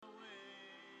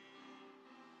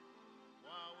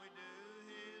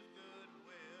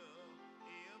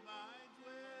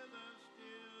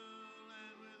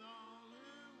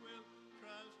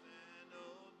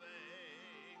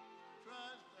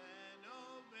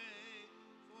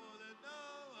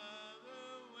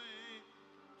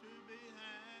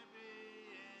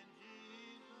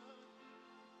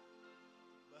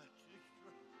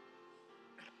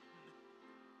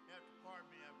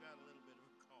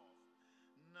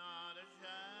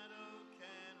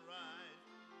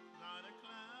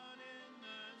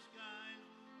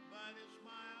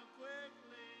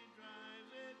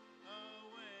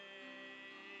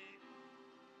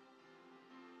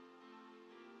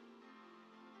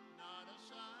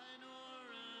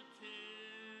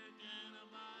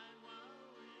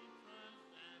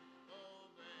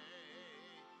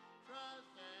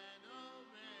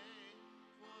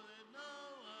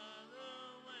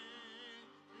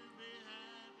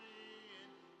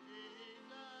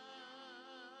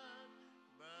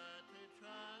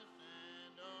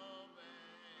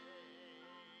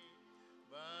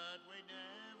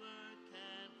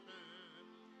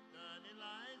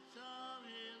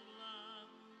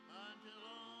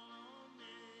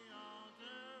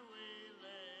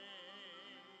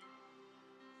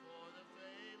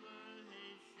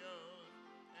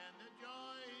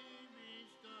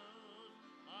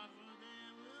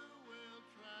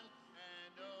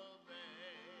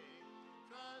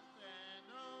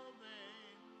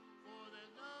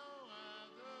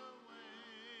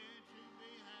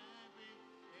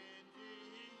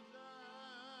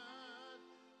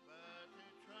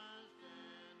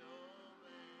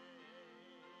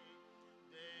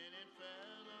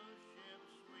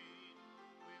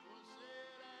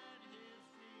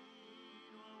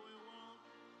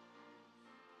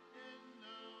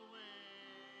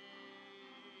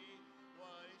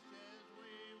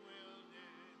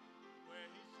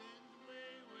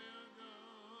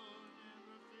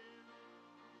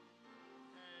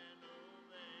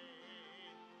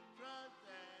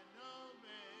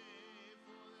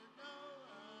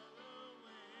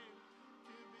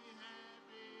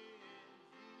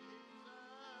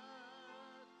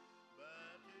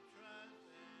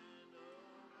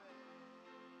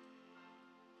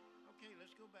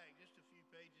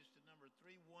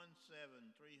317.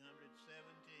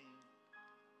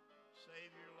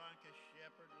 Savior, like a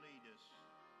shepherd, lead us.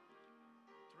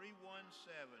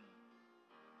 317.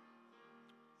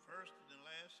 First and the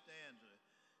last stanza.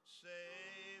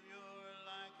 Savior,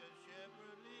 like a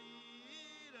shepherd,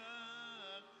 lead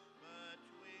us, much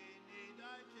we need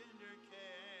thy tender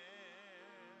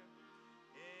care.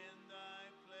 In thy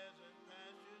pleasant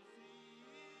pastures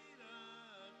feed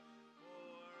us,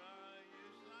 for our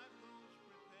use thy foes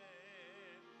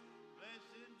prepare.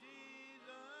 Blessed Jesus,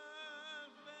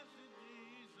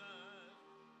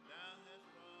 thou hast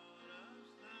brought us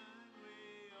thine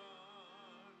we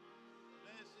are.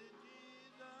 Blessed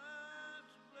Jesus,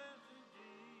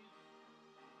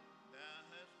 thou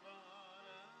hast brought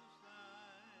us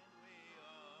thine we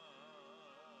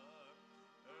are.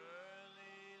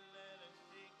 Early let us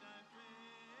seek thy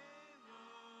favor,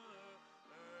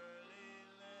 early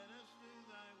let us do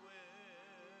thy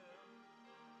will.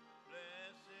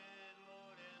 Blessed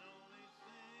Lord and only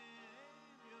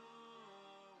Savior,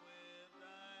 with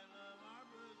thy love our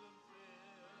bosom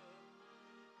fill.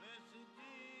 Blessed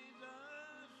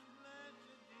Jesus, thou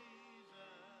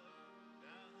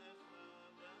hast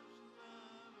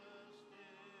loved us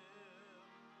still.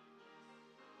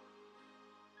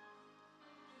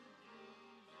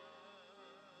 Jesus,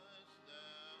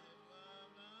 thou hast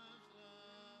loved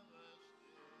us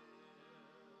still.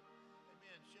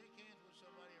 Amen. Shake hands with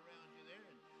somebody around you there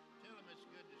and tell them it's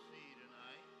good to see you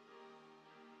tonight.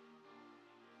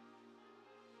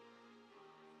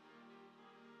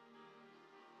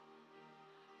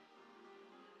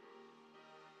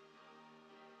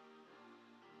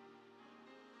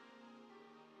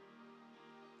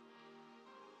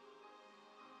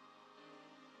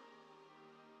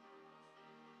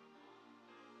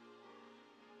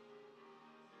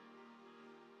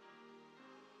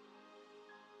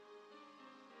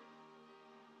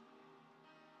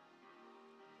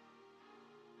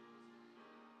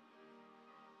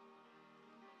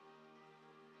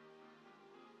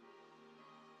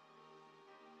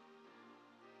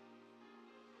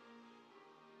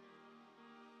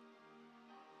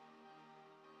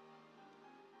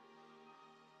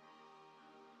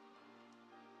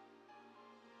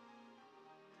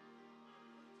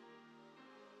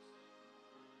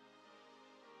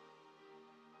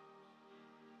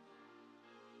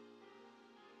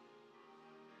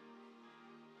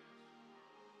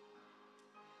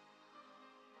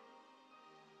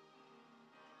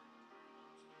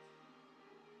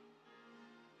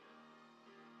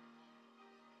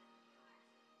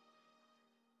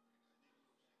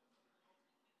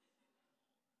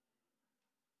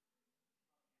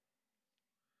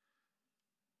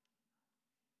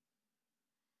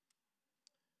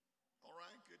 All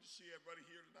right, good to see everybody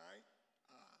here tonight.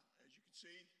 As you can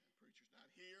see, the preacher's not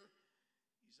here.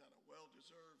 He's on a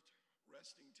well-deserved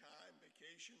resting time,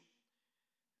 vacation,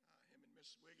 him and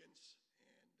Mrs. Wiggins.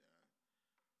 And,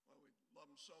 well, we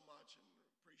love him so much and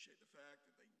appreciate the fact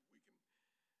that he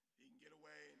can get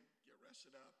away and get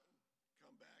rested up and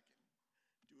come back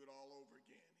and do it all over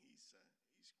again. He's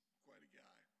quite a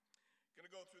guy. Going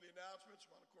to go through the announcements.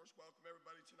 I want to, of course, welcome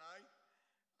everybody tonight.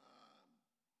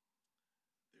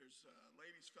 There's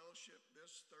Ladies Fellowship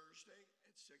this Thursday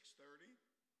at 6:30.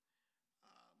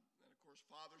 And of course,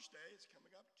 Father's Day is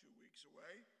coming up 2 weeks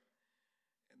away.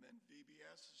 And then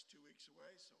VBS is 2 weeks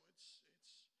away, so it's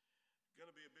going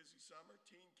to be a busy summer.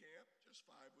 Teen Camp, just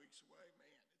 5 weeks away.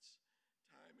 Man,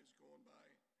 time is going by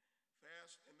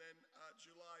fast. And then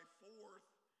July 4th,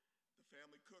 the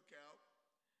family cookout.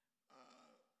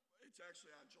 It's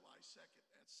actually on July 2nd.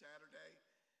 That's Saturday.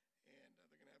 And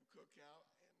they're going to have a cookout.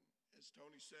 And as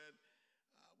Tony said,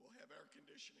 we'll have air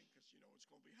conditioning because, it's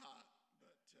going to be hot.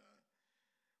 But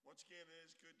once again, it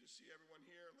is good to see everyone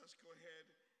here. Let's go ahead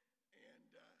and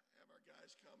have our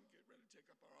guys come get ready to take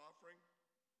up our offering.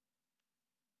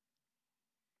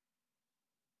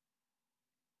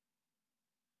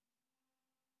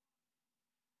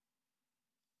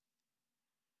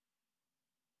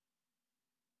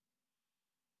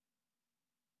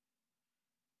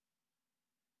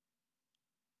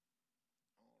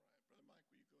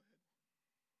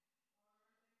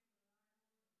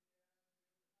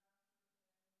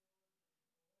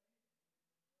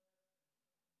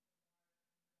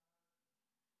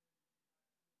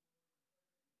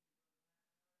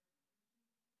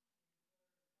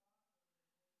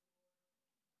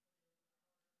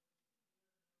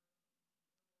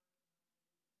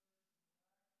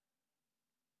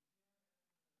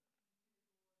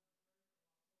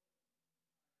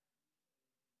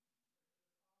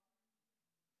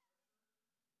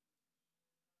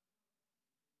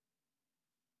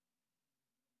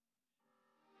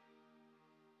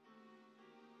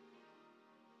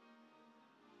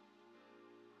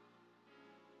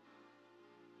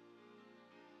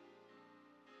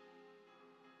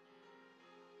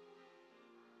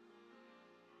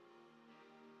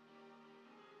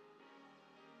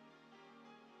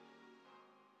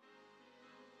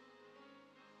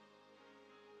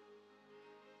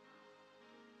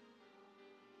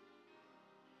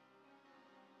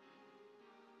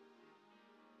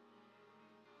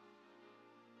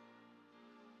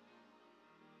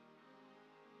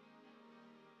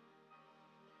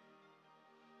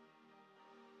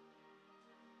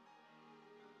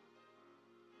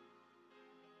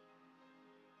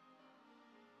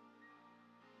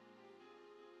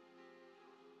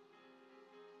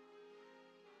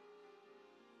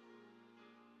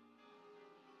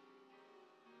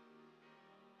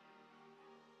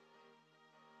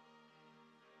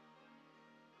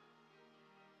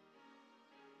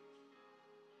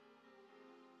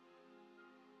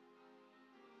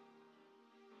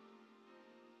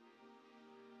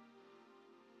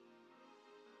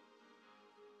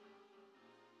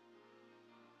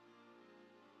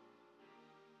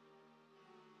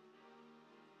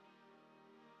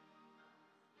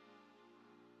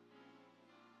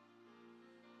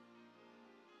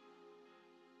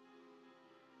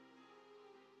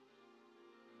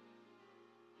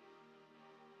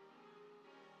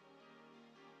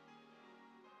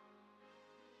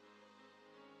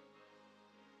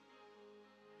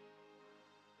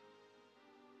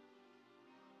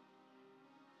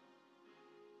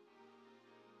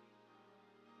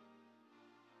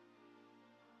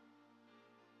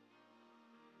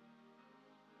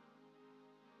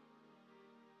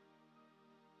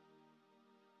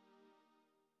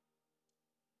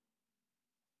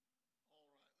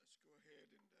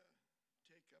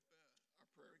 up our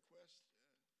prayer request.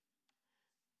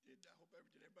 Did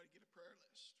everybody get a prayer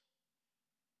list?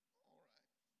 All right.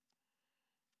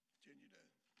 Continue to.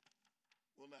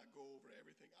 We'll not go over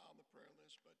everything on the prayer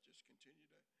list, but just continue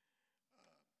to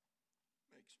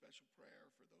make special prayer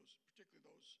for those, particularly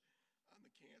those on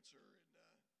the cancer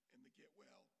and the get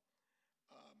well.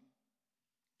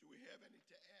 Do we have any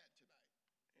to add tonight?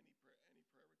 Any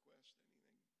prayer requests?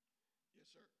 Anything?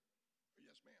 Yes, sir. Or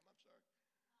yes, ma'am. I'm sorry.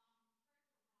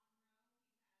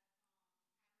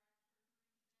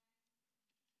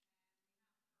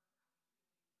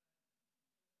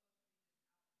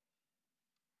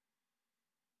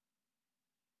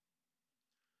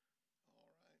 All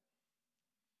right.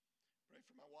 Pray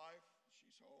for my wife.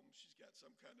 She's home. She's got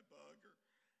some kind of bug, or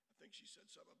I think she said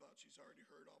something about she's already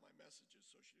heard all my messages,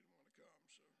 so she didn't want to come.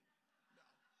 So, no,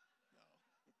 no, no.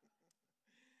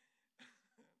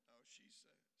 She's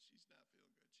not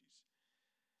feeling good.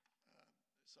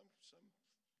 She's some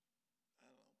I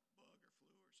don't know, bug or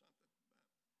flu or something.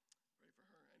 But pray for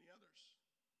her. Any others?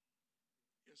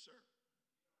 Yes, sir.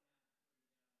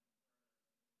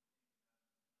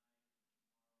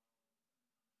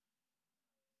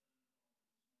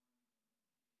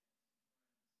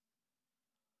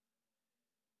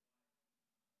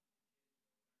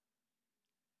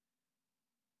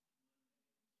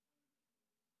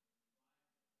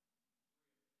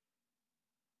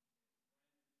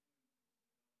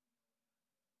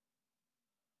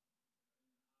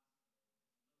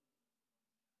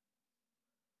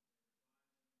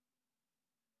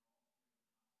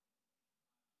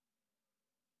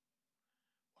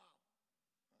 Wow. Uh,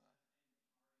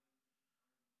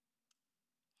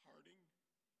 Harding.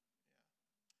 Yeah.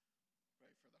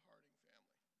 Pray for the Harding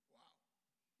family. Wow.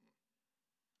 Hmm.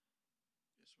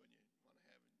 Just when you want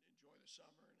to enjoy the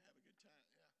summer and have a good time.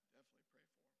 Yeah, definitely pray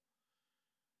for them.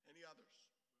 Any others?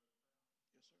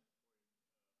 Yes, sir.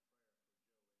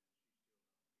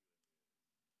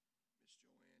 Miss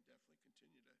Joanne, definitely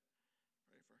continue to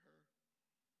pray for her.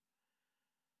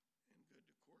 And good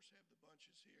to, of course, have the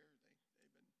bunches here.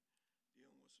 They've been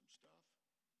dealing with some stuff.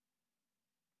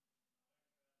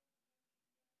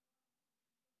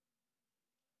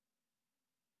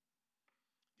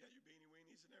 Got your beanie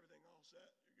weenies and everything all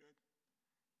set? You're good?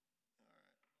 All right.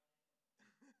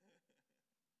 All right.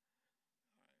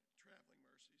 Traveling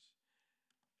mercies.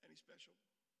 Any special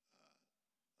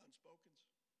unspokens?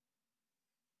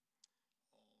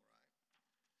 All right.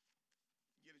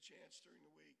 Get a chance during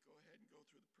the week, go ahead and go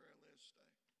through the prayer list.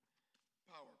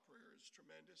 Power of prayer is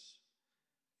tremendous,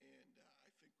 and I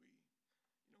think we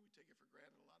take it for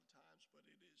granted a lot of times, but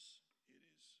it is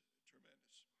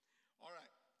tremendous. All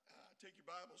right, take your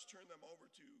Bibles, turn them over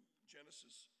to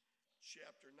Genesis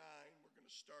chapter 9. We're going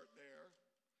to start there.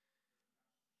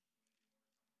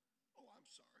 Oh, I'm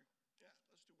sorry. Yeah,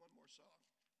 let's do one more song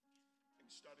and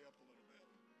study up a little bit.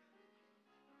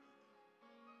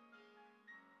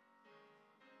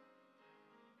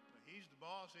 He's the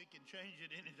boss. He can change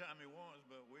it anytime he wants,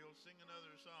 but we'll sing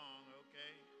another song,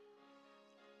 okay?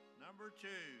 Number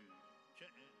 2.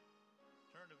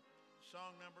 Turn to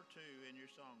song number 2 in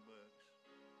your songbooks.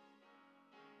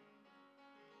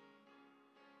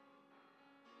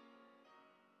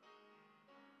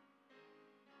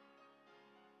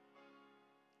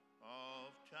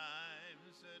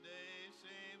 Oft-times the day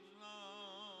seems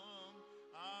long,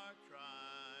 our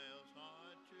trials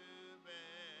hard to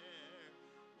bear.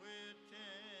 We're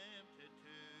tempted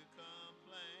to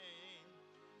complain,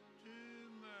 to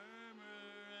murmur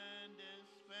and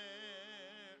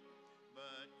despair,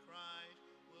 but Christ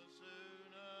will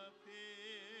soon appear.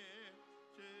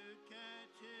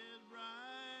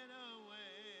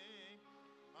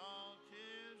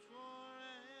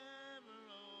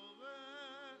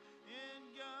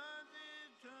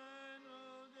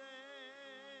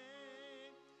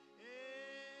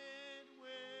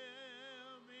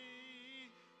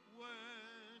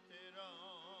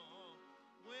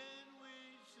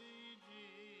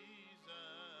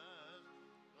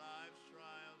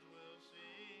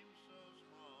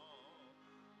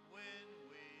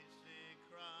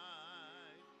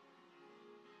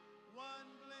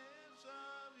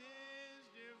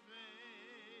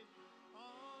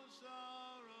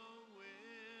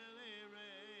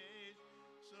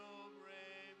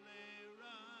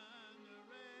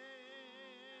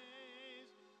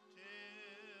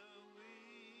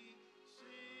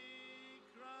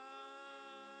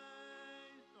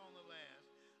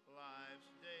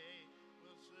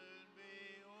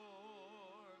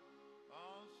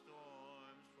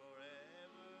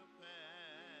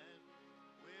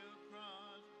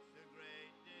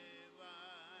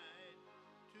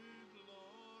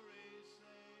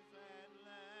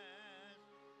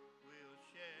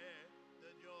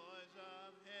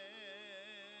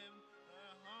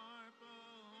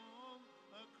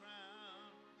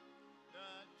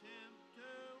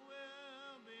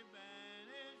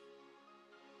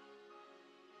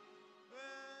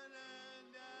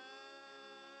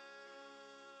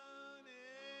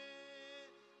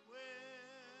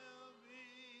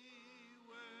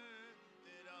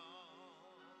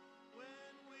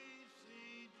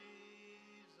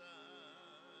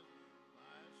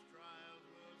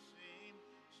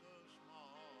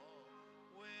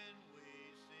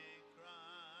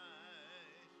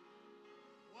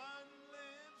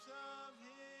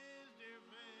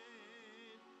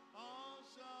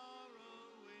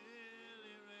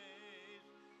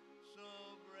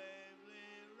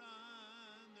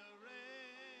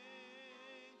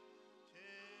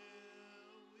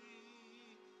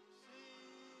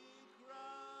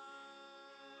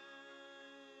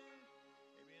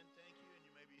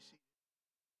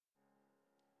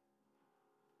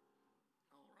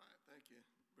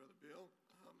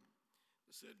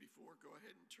 I said before, go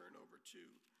ahead and turn over to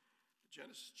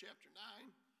Genesis chapter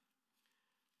 9.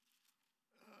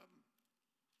 I'm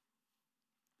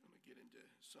going to get into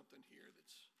something here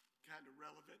that's kind of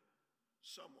relevant,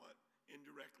 somewhat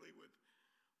indirectly, with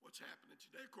what's happening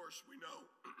today. Of course, we know,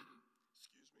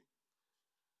 excuse me,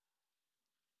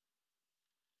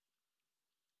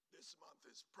 this month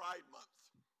is Pride Month.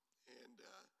 And,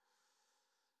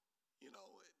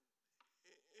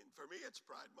 and for me, it's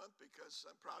Pride Month because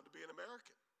I'm proud to be an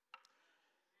American.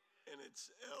 And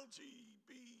it's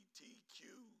LGBTQ,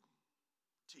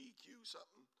 TQ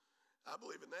something. I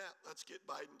believe in that. Let's get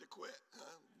Biden to quit.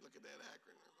 Huh? Look at that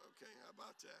acronym. Okay, how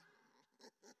about that?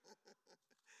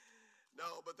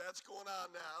 No, but that's going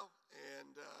on now.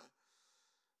 And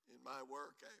in my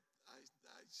work, I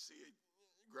see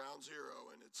ground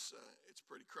zero, and it's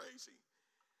pretty crazy.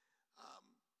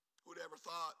 Who'd ever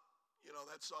thought,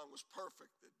 that song was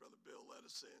perfect that Brother Bill led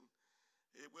us in.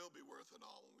 It will be worth it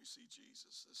all when we see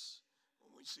Jesus,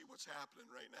 when we see what's happening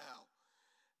right now.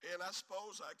 And I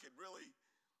suppose it's really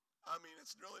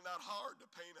not hard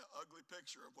to paint an ugly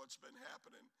picture of what's been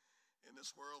happening in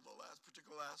this world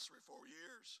particularly the last 3 or 4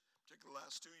 years, particularly the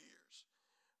last 2 years.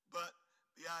 But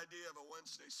the idea of a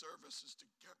Wednesday service is to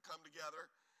come together,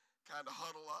 kind of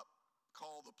huddle up,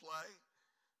 call the play,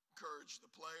 encourage the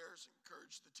players,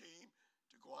 encourage the team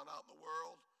to go on out in the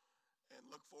world and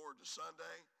look forward to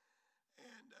Sunday,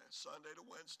 and Sunday to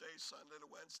Wednesday,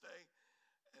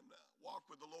 and walk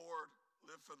with the Lord,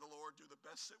 live for the Lord, do the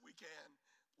best that we can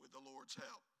with the Lord's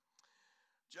help.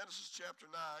 Genesis chapter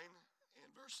 9 and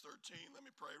verse 13, let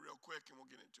me pray real quick and we'll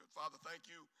get into it. Father,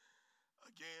 thank you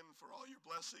again for all your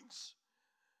blessings.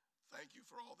 Thank you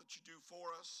for all that you do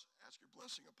for us. Ask your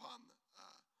blessing upon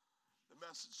the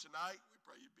message tonight. We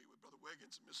pray you'd be with Brother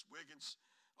Wiggins and Miss Wiggins,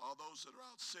 all those that are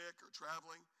out sick or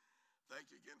traveling.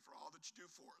 Thank you again for all that you do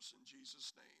for us. In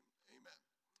Jesus' name, amen.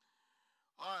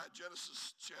 All right,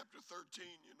 Genesis chapter 13,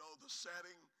 you know the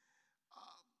setting.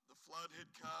 The flood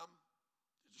had come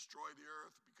to destroy the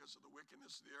earth because of the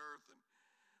wickedness of the earth. And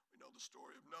we know the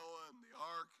story of Noah and the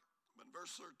ark. But in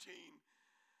verse 13,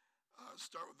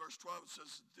 start with verse 12, it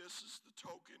says, "This is the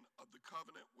token of the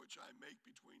covenant which I make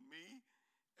between me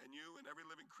and you and every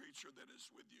living creature that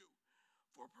is with you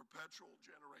for perpetual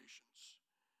generations.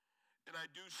 And I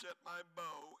do set my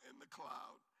bow in the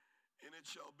cloud, and it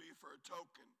shall be for a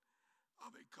token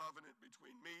of a covenant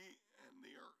between me and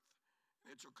the earth.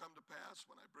 And it shall come to pass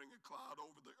when I bring a cloud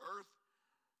over the earth,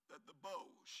 that the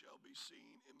bow shall be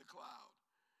seen in the cloud.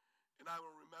 And I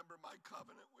will remember my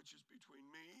covenant, which is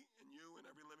between me and you and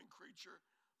every living creature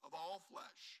of all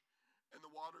flesh, and the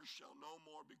waters shall no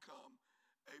more become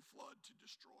a flood to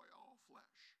destroy all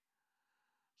flesh."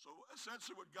 So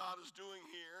essentially what God is doing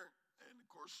here, and of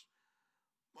course,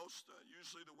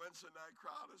 usually the Wednesday night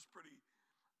crowd is pretty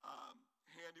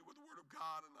handy with the Word of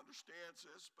God and understands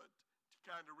this, but to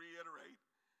kind of reiterate,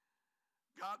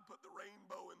 God put the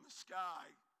rainbow in the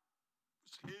sky. It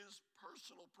was his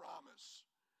personal promise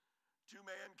to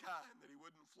mankind that he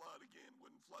wouldn't flood again,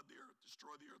 wouldn't flood the earth,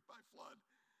 destroy the earth by flood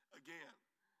again.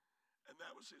 And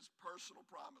that was his personal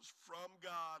promise from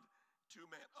God to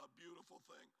man, a beautiful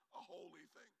thing, a holy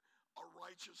thing, a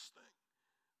righteous thing.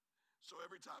 So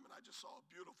every time, and I just saw a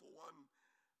beautiful one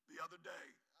the other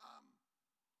day. I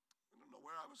don't know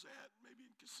where I was at, maybe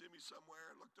in Kissimmee somewhere,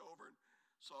 and looked over and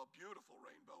saw a beautiful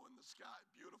rainbow in the sky,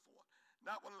 beautiful one.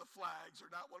 Not one of the flags or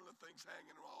not one of the things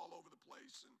hanging all over the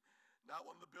place, and not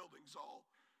one of the buildings all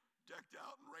decked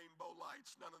out in rainbow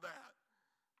lights, none of that.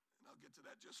 And I'll get to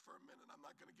that just for a minute. I'm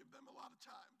not going to give them a lot of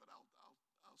time, but I'll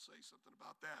say something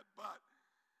about that. But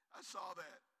I saw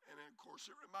that, and then, of course,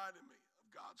 it reminded me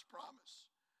of God's promise.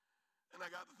 And I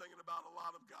got to thinking about a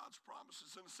lot of God's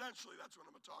promises, and essentially that's what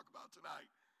I'm going to talk about tonight,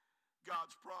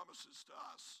 God's promises to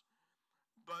us.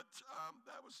 But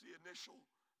that was the initial,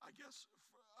 I guess,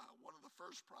 one of the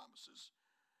first promises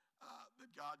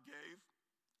that God gave.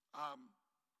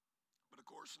 But of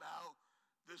course now,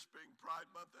 this being Pride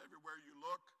Month, everywhere you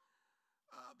look,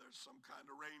 there's some kind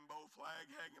of rainbow flag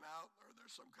hanging out, or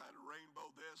there's some kind of rainbow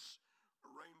this,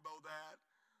 or rainbow that,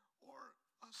 or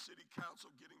a city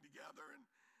council getting together and,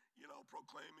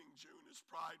 proclaiming June is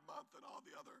Pride Month and all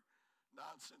the other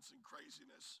nonsense and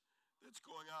craziness that's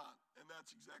going on. And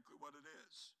that's exactly what it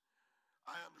is.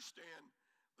 I understand,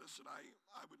 listen,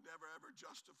 I would never ever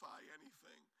justify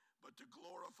anything, but to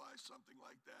glorify something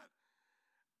like that,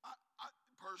 I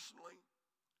personally,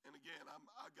 and again,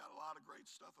 I've got a lot of great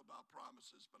stuff about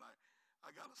promises, but I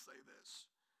got to say this.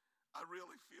 I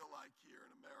really feel like here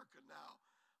in America now,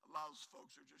 a lot of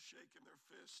folks are just shaking their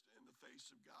fist in the face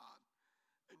of God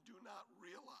and do not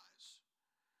realize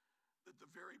that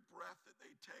the very breath that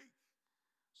they take,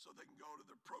 so they can go to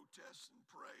their protests and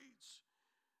parades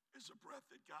is a breath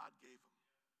that God gave them.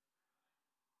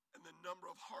 And the number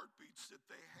of heartbeats that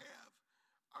they have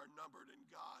are numbered in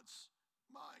God's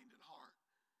mind and heart.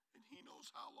 And he knows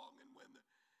how long and when.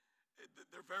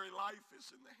 Their very life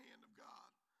is in the hand of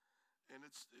God. And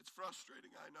it's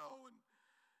frustrating, I know. And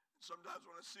sometimes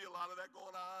when I see a lot of that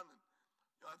going on, and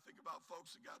I think about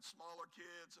folks that got smaller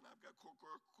kids, and I've got,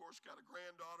 of course, got a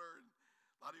granddaughter, and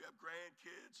a lot of you have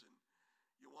grandkids, and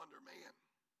you wonder, man,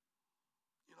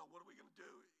 what are we going to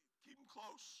do? Keep them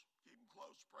close. Keep them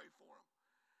close. Pray for them.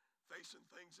 Facing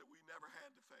things that we never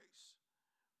had to face.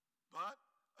 But,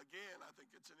 again, I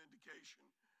think it's an indication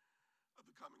of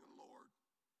the coming of the Lord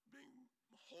being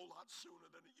a whole lot sooner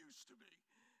than it used to be.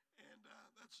 And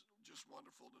that's just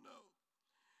wonderful to know.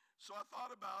 So I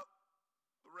thought about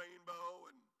the rainbow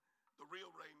and the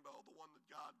real rainbow, the one that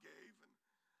God gave. And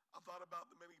I thought about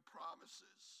the many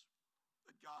promises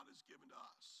that God has given to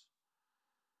us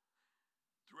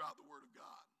throughout the Word of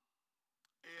God.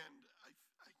 And I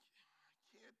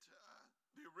can't,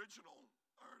 the original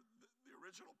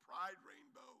Pride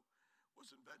rainbow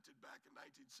was invented back in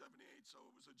 1978, so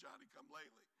it was a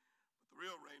Johnny-come-lately. But the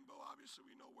real rainbow, obviously,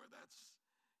 we know where that's,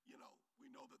 we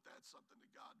know that that's something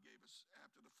that God gave us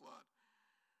after the flood.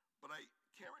 But I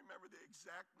can't remember the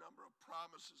exact number of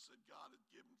promises that God had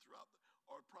given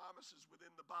or promises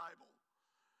within the Bible.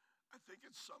 I think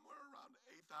it's somewhere around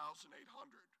 8,800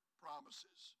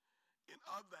 promises. And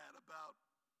of that, about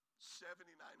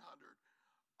 7,900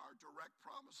 are direct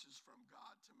promises from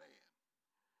God to man.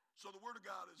 So the Word of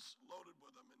God is loaded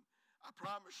with them. And I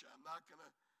promise you, I'm not going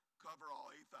to cover all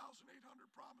 8,800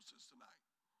 promises tonight.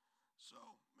 So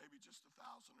maybe just 1,000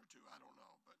 or two, I don't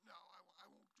know. But no, I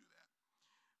won't do that.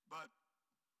 But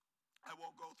I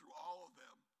won't go through all of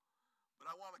them. But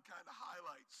I want to kind of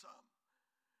highlight some.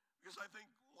 Because I think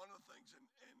one of the things, and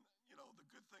the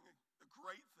good thing, the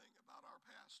great thing about our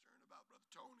pastor and about Brother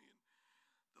Tony and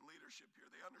the leadership here,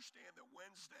 they understand that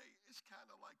Wednesday is kind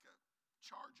of like a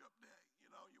charge-up day.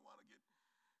 You want to get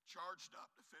charged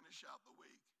up to finish out the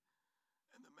week.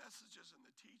 And the messages and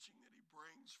the teaching that he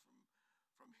brings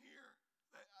from here,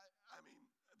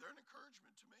 they're an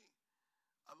encouragement to me.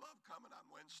 I love coming on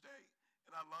Wednesday,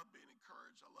 and I love being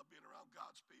encouraged. I love being around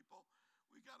God's people.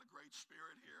 We got a great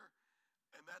spirit here,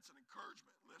 and that's an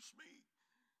encouragement. It lifts me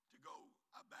to go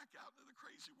back out into the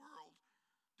crazy world,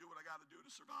 do what I got to do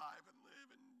to survive and live,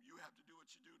 and you have to do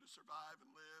what you do to survive and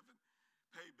live and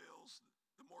pay bills.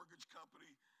 The mortgage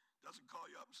company doesn't call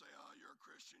you up and say, oh, you're a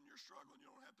Christian, you're struggling, you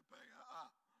don't have to pay.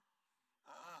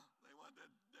 They want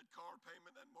that car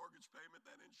payment, that mortgage payment,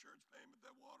 that insurance payment,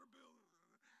 that water bill.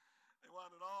 They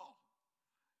want it all.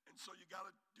 And so you got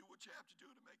to do what you have to do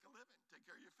to make a living, take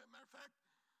care of your family. Matter of fact,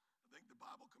 I think the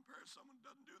Bible compares someone who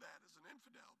doesn't do that as an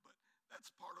infidel, but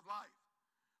that's part of life.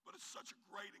 But it's such a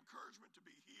great encouragement to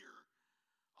be here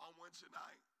on Wednesday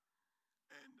night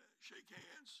and shake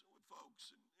hands with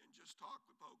folks and just talk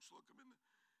with folks, look them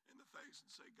in the face and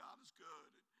say, God is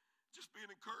good. And just be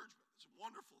an encouragement. It's a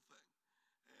wonderful thing.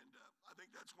 And I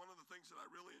think that's one of the things that I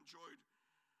really enjoyed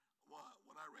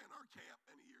when I ran our camp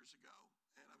many years ago.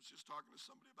 And I was just talking to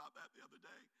somebody about that the other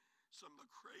day. Some of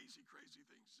the crazy, crazy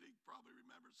things. Zeke probably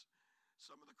remembers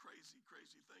some of the crazy,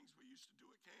 crazy things we used to do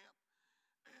at camp.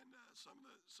 And some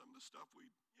of the stuff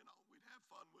we'd have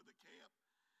fun with at camp.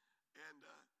 And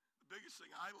the biggest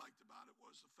thing I liked about it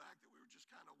was the fact that we were just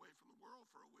kind of away from the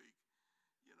world for a week,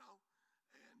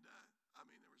 And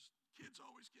there was kids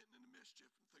always getting into mischief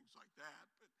and things like that.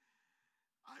 But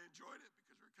I enjoyed it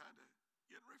because we were kind of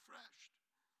getting refreshed.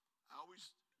 I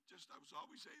was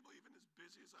always able, even as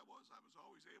busy as I was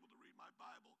always able to read my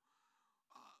Bible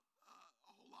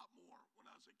a whole lot more when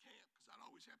I was at camp, because I'd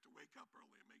always have to wake up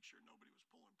early and make sure nobody was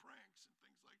pulling pranks and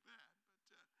things like that. But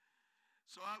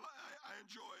so I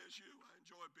enjoy, as you, I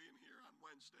enjoy being here on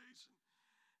Wednesdays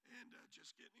and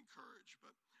just getting encouraged.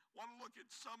 But want to look at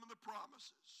some of the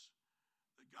promises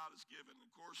that God has given.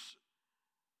 Of course,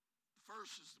 the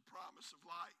first is the promise of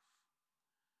life.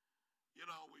 We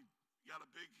got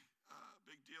a big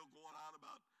deal going on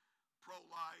about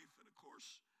pro-life, and of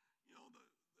course,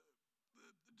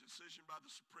 the decision by the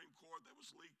Supreme Court that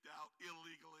was leaked out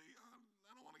illegally.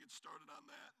 I don't want to get started on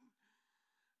that.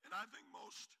 And I think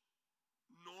most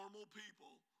normal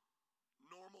people,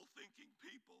 normal thinking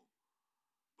people,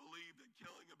 believe that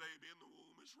killing a baby in the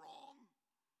womb is wrong,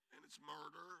 and it's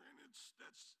murder, and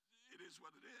it is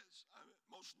what it is.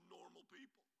 Most normal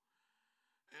people.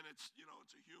 And it's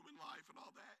a human life and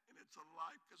all that. And it's a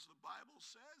life because the Bible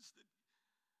says that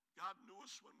God knew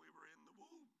us when we were in the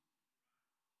womb.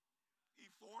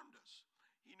 He formed us.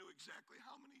 He knew exactly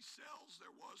how many cells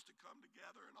there was to come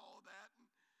together and all of that. And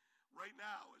Right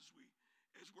now,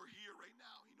 as we're here right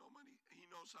now, he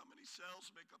knows how many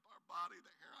cells make up our body,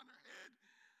 the hair on our head,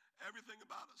 everything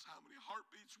about us, how many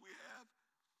heartbeats we have.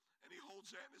 And he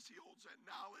holds that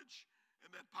knowledge and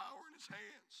that power in his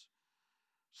hands.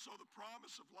 So the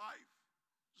promise of life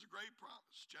is a great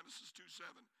promise. Genesis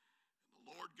 2:7. And the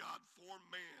Lord God formed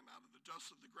man out of the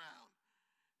dust of the ground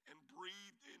and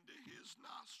breathed into his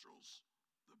nostrils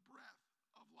the breath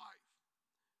of life.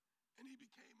 And he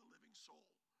became a living soul.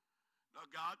 Now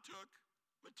God took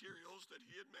materials that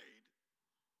he had made,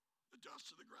 the dust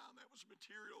of the ground, that was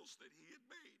materials that he had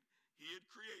made, he had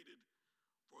created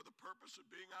for the purpose of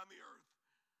being on the earth.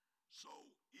 So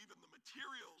even the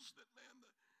materials that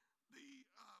the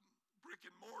brick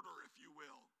and mortar, if you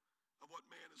will, of what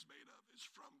man is made of is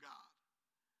from God.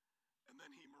 And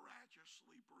then he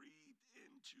miraculously breathed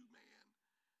into man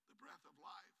the breath of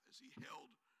life as he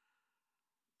held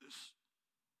this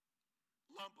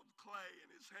lump of clay in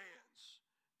his hands,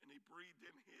 and he breathed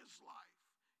in his life,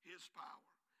 his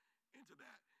power into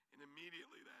that. And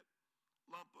immediately that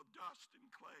lump of dust and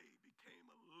clay became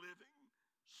a living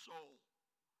soul.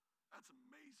 That's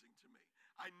amazing to me.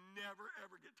 I never,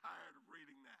 ever get tired of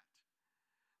reading that.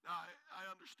 Now, I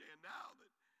understand now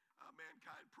that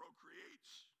mankind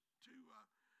procreates to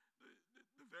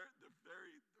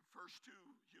the first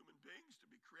two human beings to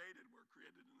be created were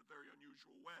created in a very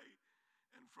unusual way.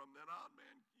 And from then on,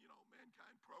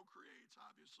 mankind procreates,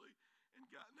 obviously, and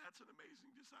that's an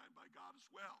amazing design by God as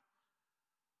well.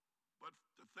 But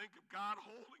to think of God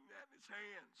holding that in his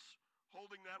hands,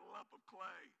 holding that lump of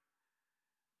clay,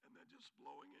 and then just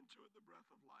blowing into it the breath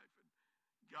of life,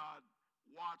 and God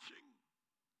watching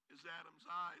as Adam's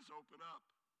eyes open up,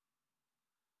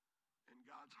 and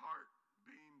God's heart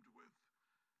beamed with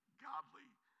godly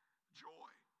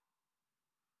joy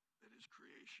that his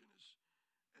creation is.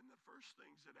 And the first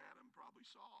things that Adam probably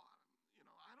saw,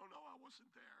 I don't know, I wasn't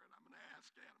there, and I'm going to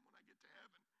ask Adam when I get to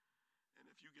heaven. And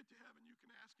if you get to heaven, you can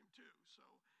ask him too. So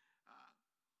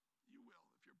you will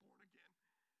if you're born again.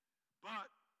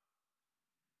 But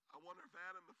I wonder if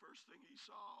Adam, the first thing he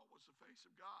saw was the face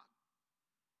of God.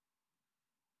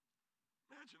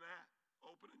 Imagine that,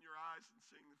 opening your eyes and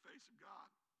seeing the face of God.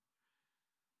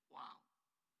 Wow.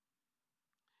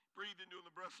 Breathe into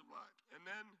the breath of life. And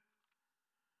then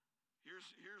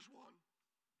here's one.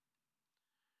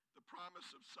 The promise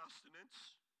of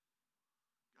sustenance.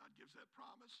 God gives that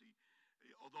promise.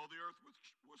 Although the earth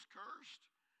was cursed,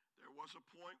 there was a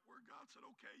point where God said,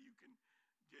 okay, you can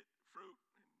get fruit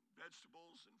and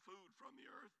vegetables and food from the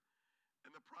earth.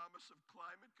 And the promise of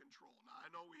climate control. Now, I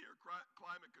know we hear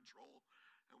climate control,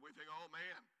 and we think, oh,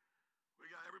 man,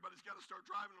 everybody's got to start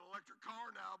driving an electric car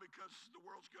now because the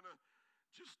world's going to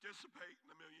just dissipate in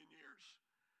a million years.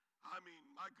 I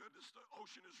mean, my goodness, the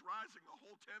ocean is rising a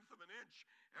whole tenth of an inch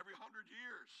every 100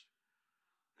 years.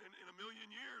 And in a million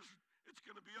years, it's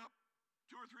going to be up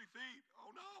 2 or 3 feet. Oh,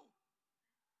 no.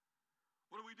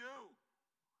 What do we do?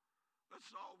 Let's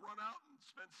all run out and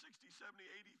spend $60,000, $70,000,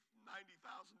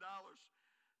 $80,000, $90,000.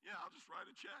 Yeah, I'll just write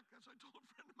a check. That's what I told a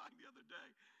friend of mine the other day.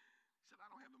 He said, I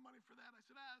don't have the money for that. I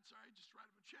said, that's all right, just write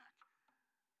him a check.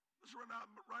 Let's run out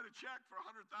and write a check for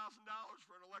 $100,000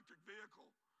 for an electric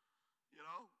vehicle, and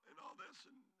all this.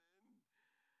 And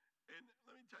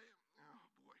let me tell you, oh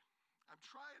boy, I'm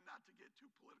trying not to get too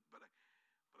political,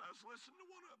 but I was listening to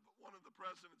one of the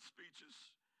president's speeches,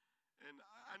 and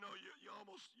I know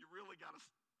you really got to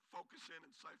focus in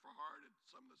and cipher hard at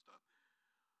some of the stuff.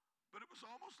 But it was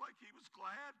almost like he was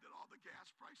glad that all the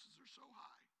gas prices are so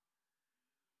high.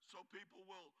 So people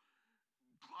will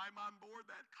climb on board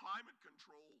that climate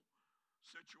control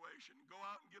situation, go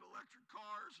out and get electric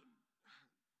cars, and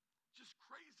just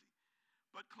crazy.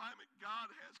 But God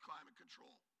has climate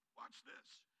control. Watch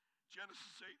this.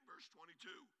 Genesis 8, verse 22.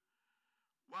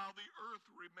 While the earth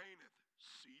remaineth,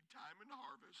 seed time and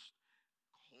harvest,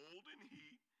 cold and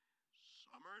heat,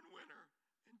 summer and winter,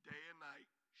 and day and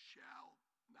night shall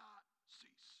not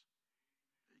cease.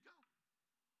 There you go.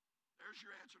 There's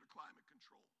your answer to climate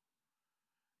control.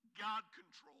 God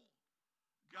control.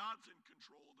 God's in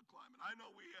control of the climate. I know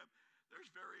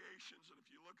there's variations, and if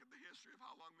you look at the history of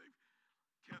how long they've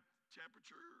kept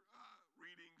temperature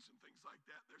readings and things like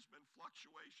that, there's been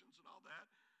fluctuations and all that.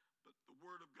 But the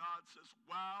Word of God says,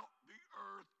 while the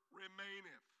earth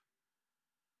remaineth,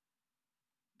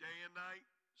 day and night,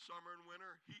 summer and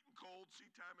winter, heat and cold,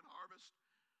 seed time and harvest,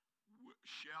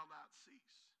 shall not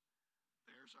cease.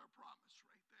 There's our promise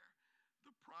right there.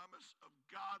 The promise of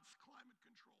God's climate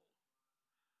control.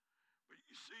 But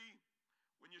you see,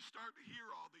 when you start to hear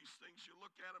all these things, you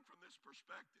look at them from this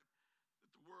perspective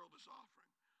that the world is offering.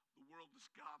 The world is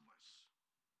godless.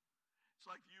 It's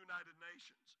like the United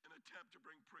Nations, an attempt to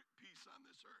bring peace on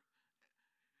this earth.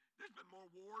 There's been more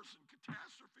wars and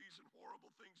catastrophes and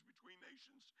horrible things between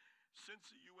nations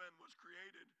since the UN was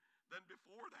created than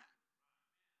before that.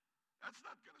 That's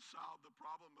not going to solve the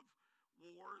problem of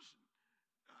wars and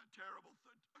terrible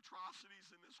atrocities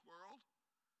in this world,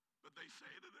 but they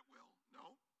say that it will.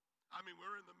 No. I mean,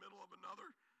 we're in the middle of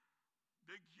another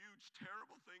big, huge,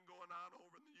 terrible thing going on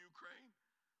over in the Ukraine.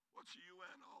 What's the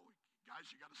UN? Oh, guys,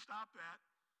 you got to stop that.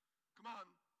 Come on.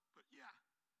 But yeah,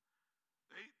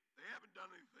 they haven't done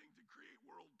anything to create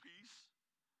world peace,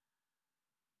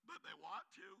 but they want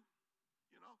to.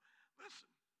 You know, listen,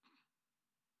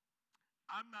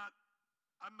 I'm not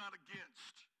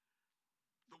against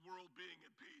the world being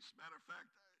at peace. Matter of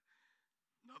fact,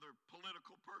 another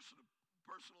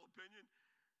personal opinion,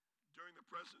 during the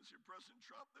presidency of President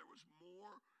Trump, there was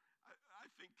more, I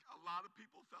think a lot of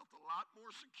people felt a lot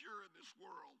more secure in this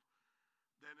world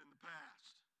than in the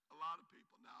past. A lot of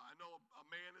people. Now, I know a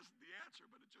man isn't the answer,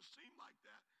 but it just seemed like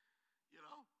that, you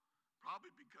know,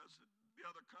 probably because the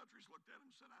other countries looked at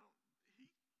him and said,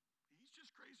 he's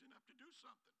just crazy enough to do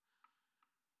something.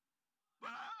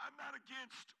 But I'm not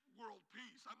against world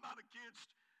peace. I'm not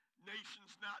against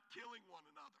nations not killing one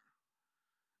another.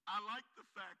 I like the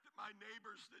fact that my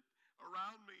neighbors that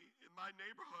around me in my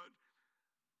neighborhood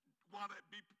want to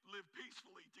live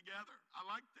peacefully together. I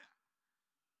like that.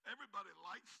 Everybody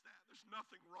likes that. There's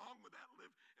nothing wrong with that.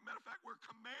 As a matter of fact, we're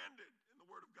commanded in the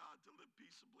Word of God to live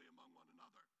peaceably among one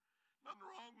another. Nothing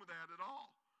wrong with that at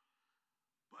all.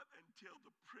 But until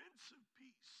the Prince of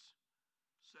Peace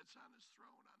sits on his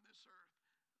throne on this earth,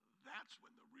 that's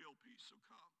when the real peace will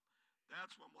come.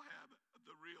 That's when we'll have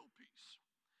the real peace.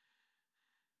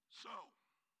 So,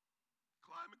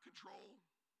 climate control,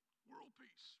 world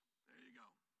peace. There you go.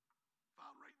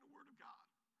 Found right in the Word of God.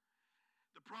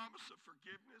 The promise of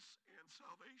forgiveness and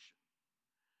salvation.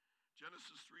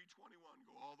 Genesis 3:21,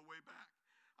 go all the way back.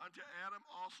 Unto Adam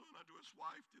also and unto his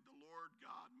wife did the Lord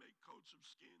God make coats of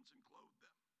skins and clothe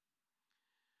them.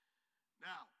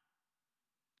 Now,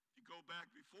 you go back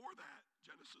before that,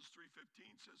 Genesis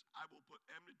 3:15 says, I will put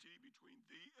enmity between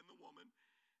thee and the woman,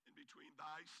 and between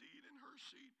thy seed and her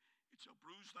seed. It shall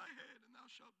bruise thy head, and thou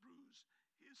shalt bruise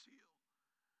his heel.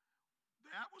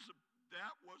 That was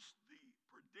the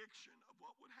prediction of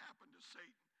what would happen to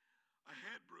Satan. A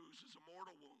head bruise is a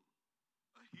mortal wound.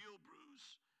 A heel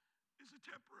bruise is a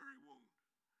temporary wound.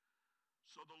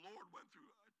 So the Lord went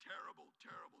through a terrible,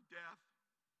 terrible death,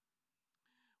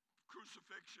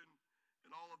 crucifixion,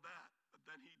 and all of that. But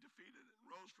then he defeated it and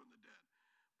rose from the dead.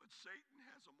 But Satan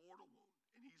has a mortal wound,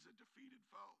 and he's a defeated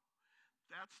foe.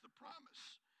 That's the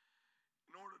promise.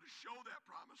 In order to show that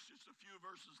promise, just a few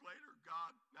verses later,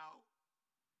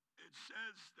 it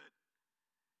says that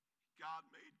God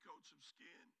made coats of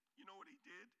skin. You know what he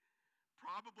did?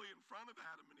 Probably in front of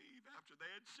Adam and Eve, after they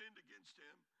had sinned against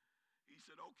him, he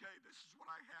said, okay, this is what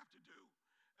I have to do.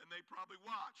 And they probably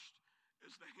watched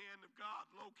as the hand of God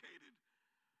located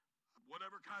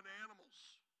whatever kind of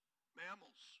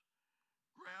mammals,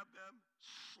 grabbed them,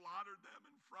 slaughtered them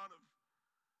in front of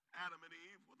Adam and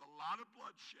Eve with a lot of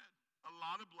bloodshed,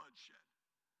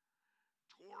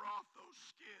 tore off those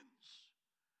skins.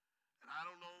 And I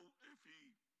don't know if he,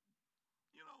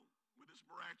 with his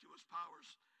miraculous powers,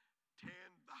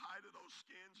 tanned the hide of those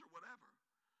skins or whatever.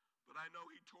 But I know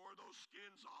he tore those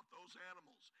skins off those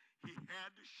animals. He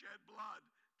had to shed blood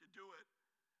to do it.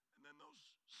 And then those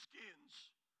skins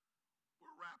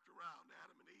were wrapped around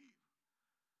Adam and Eve.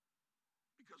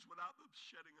 Because without the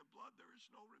shedding of blood, there is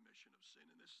no remission of sin.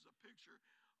 And this is a picture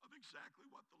of exactly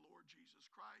what the Lord Jesus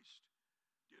Christ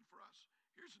did for us.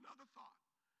 Here's another thought.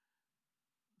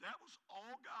 That was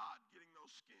all God getting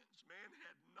those skins. Man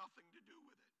had nothing to do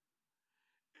with it.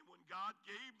 And when God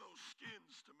gave those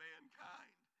skins to mankind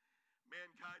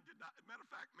did not, as a matter of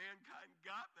fact, mankind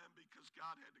got them because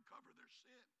God had to cover their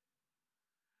sin.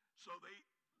 So they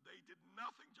did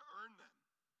nothing to earn them.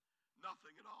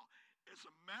 Nothing at all. As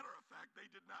a matter of fact, they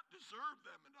did not deserve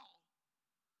them at all.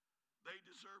 They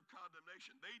deserved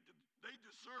condemnation. They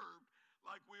deserved,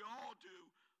 like we all do,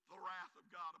 the wrath of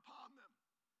God upon them.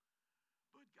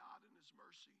 But God in his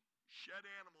mercy shed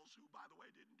animals who, by the way,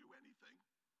 didn't do anything.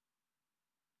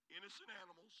 Innocent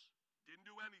animals, didn't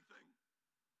do anything.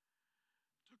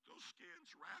 Took those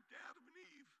skins, wrapped Adam and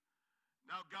Eve.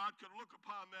 Now God could look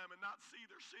upon them and not see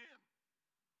their sin.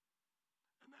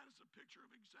 And that is a picture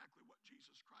of exactly what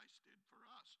Jesus Christ did for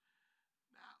us.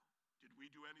 Now, did we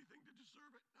do anything to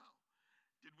deserve it? No.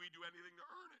 Did we do anything to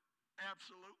earn it?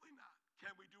 Absolutely not.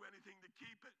 Can we do anything to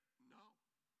keep it? No.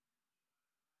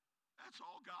 That's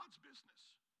all God's business.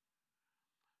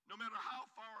 No matter how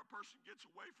far a person gets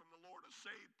away from the Lord, a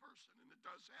saved person, and it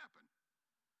does happen,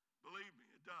 believe me,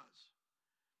 it does.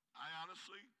 I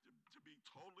honestly, to be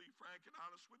totally frank and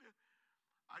honest with you,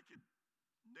 I could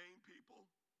name people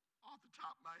off the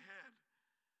top of my head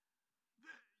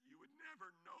that you would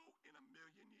never know in a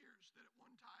million years that at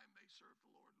one time they served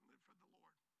the Lord and lived for the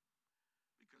Lord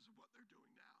because of what they're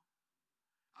doing now.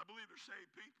 I believe they're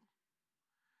saved people.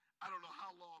 I don't know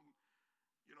how long,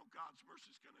 God's mercy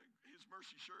is his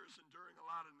mercy sure is enduring a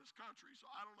lot in this country, so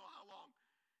I don't know how long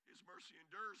his mercy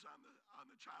endures on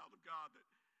the child of God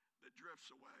that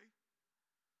drifts away.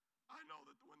 I know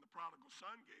that when the prodigal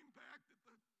son came back, that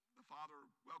the father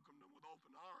welcomed him with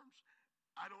open arms.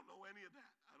 I don't know any of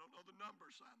that. I don't know the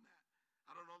numbers on that.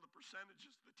 I don't know the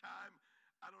percentages, the time.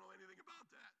 I don't know anything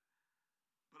about that.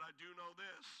 But I do know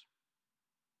this,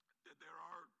 that there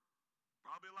are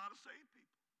probably a lot of saved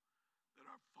people that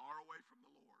are far away from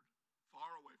the Lord,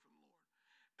 far away from the Lord.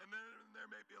 And then there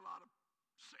may be a lot of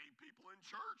saved people in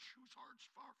church whose heart's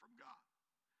far from God.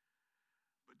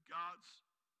 But God's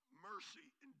mercy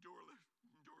endureth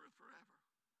forever.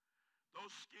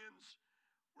 Those skins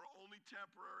were only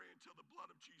temporary until the blood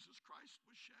of Jesus Christ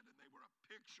was shed, and they were a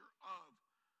picture of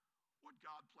what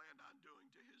God planned on doing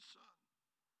to his son.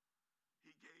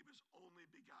 He gave his only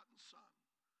begotten son,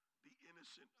 the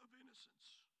innocent of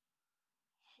innocence,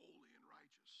 holy and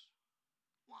righteous.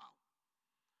 Wow.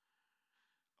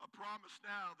 A promise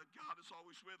now that God is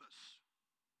always with us.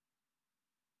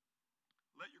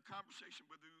 Let your conversation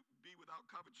be without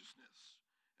covetousness,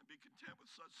 and be content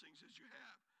with such things as you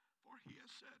have. For he has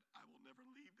said, I will never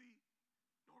leave thee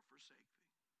nor forsake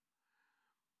thee.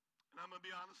 And I'm going to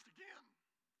be honest again.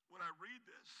 When I read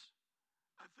this,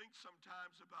 I think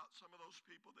sometimes about some of those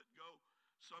people that go,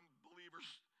 some believers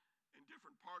in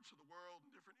different parts of the world, in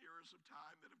different eras of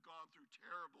time, that have gone through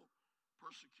terrible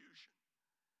persecution.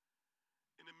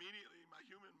 And immediately my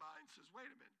human mind says, wait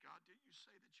a minute, God, didn't you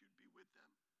say that you'd be with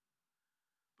them?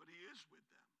 But he is with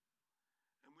them.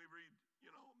 And we read,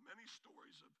 many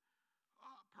stories of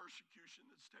persecution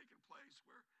that's taken place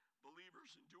where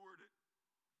believers endured it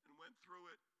and went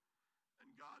through it, and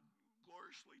God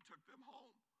gloriously took them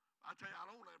home. I tell you, I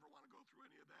don't ever want to go through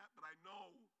any of that, but I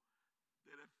know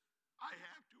that if I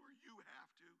have to or you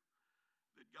have to,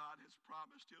 that God has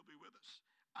promised he'll be with us.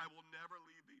 I will never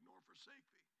leave thee nor forsake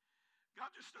thee.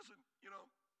 God just doesn't,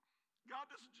 God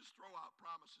doesn't just throw out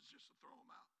promises just to throw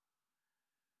them out.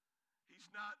 He's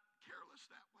not careless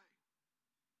that way.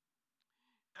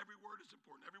 Every word is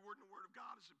important. Every word in the Word of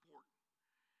God is important.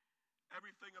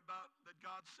 Everything about that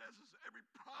God says every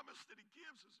promise that he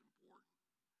gives is important.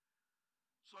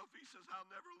 So if he says, I'll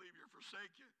never leave you or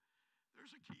forsake you,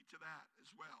 there's a key to that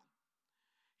as well.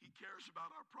 He cares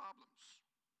about our problems.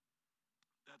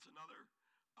 That's another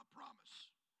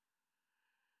promise.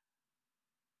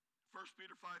 1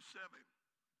 Peter 5:7,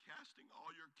 casting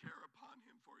all your care upon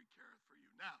him, for he careth for you.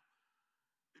 Now,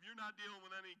 if you're not dealing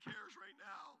with any cares right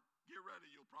now, get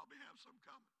ready, you'll probably have some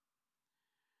coming.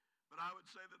 But I would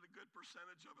say that a good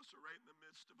percentage of us are right in the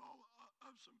midst of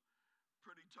some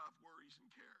pretty tough worries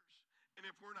and cares. And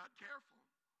if we're not careful,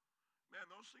 man,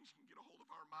 those things can get a hold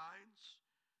of our minds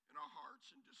and our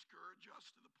hearts and discourage us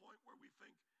to the point where we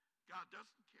think God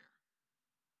doesn't care.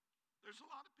 There's a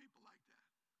lot of people like that.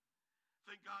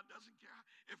 Think God doesn't care.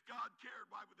 If God cared,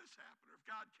 why would this happen? Or if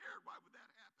God cared, why would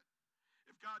that happen?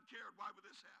 If God cared, why would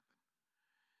this happen?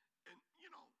 And,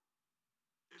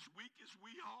 as weak as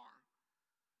we are,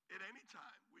 at any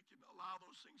time, we can allow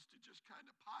those things to just kind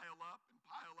of pile up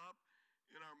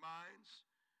in our minds,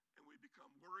 and we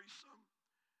become worrisome,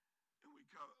 and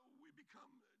we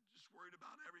become just worried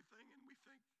about everything, and we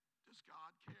think, does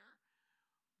God care?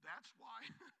 That's why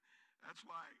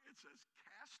it says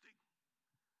casting.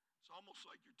 It's almost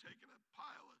like you're taking a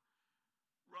pile of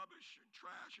rubbish and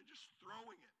trash and just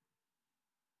throwing it,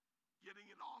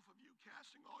 getting it off of you,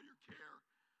 casting all your care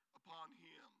upon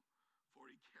him, for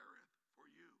he careth for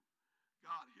you.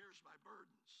 God, here's my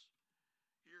burdens.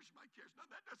 Here's my cares. Now,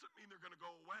 that doesn't mean they're going to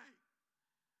go away.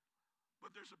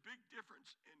 But there's a big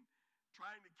difference in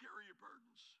trying to carry your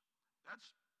burdens.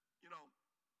 That's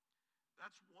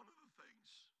one of the things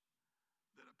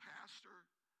that a pastor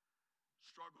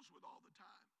struggles with all the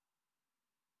time.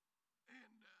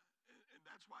 And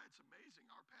that's why it's amazing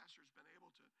our pastor's been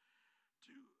able to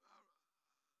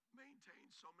maintain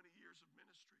so many years of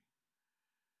ministry.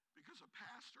 Because a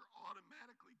pastor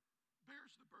automatically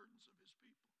bears the burdens of his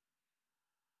people.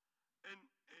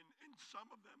 And some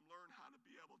of them learn how to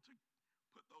be able to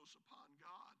put those upon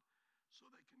God so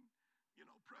they can,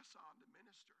 press on to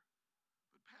minister.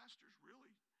 But pastors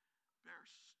really bear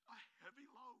a heavy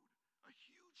load, a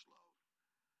huge load.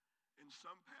 And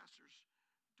some pastors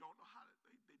don't know how to,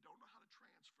 they don't know how to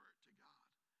transfer it to God,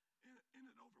 and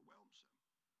it overwhelms them.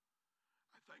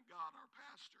 I thank God our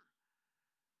pastor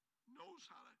knows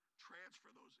how to transfer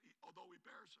those, although he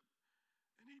bears them.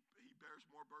 And he bears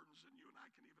more burdens than you and I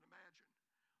can even imagine.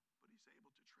 But he's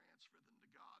able to transfer them to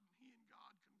God, and he and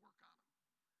God can work on them.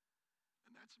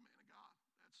 And that's a man of God.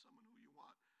 That's someone who you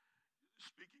want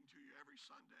speaking to you every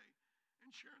Sunday and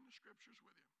sharing the scriptures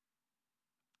with you.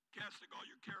 Casting all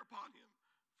your care upon him,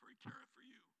 for he careth for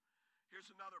you. Here's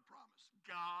another promise.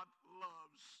 God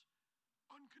loves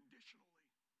unconditionally.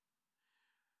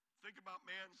 Think about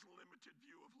man's limited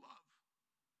view of love.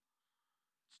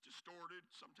 It's distorted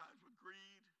sometimes with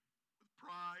greed, with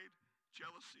pride,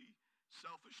 jealousy,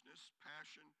 selfishness,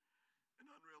 passion, and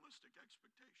unrealistic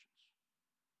expectations.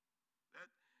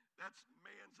 That's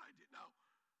man's idea. Now,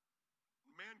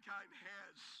 mankind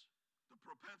has the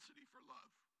propensity for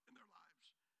love in their lives.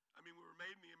 I mean, we were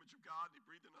made in the image of God, and he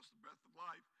breathed in us the breath of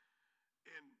life.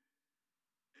 And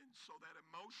so that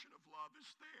emotion of love is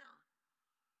there.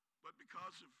 But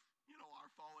because of,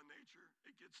 our fallen nature,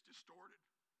 it gets distorted.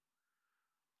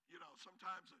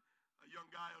 Sometimes a young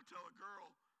guy will tell a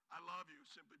girl, I love you,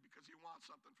 simply because he wants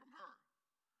something from her.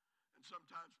 And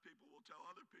sometimes people will tell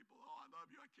other people, oh, I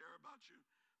love you, I care about you,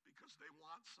 because they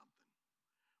want something.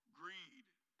 Greed,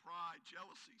 pride,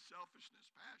 jealousy, selfishness,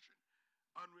 passion,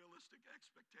 unrealistic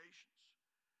expectations.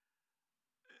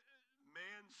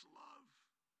 Man's love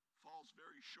falls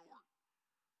very short.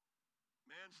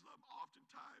 Man's love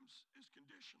oftentimes is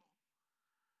conditional.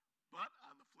 But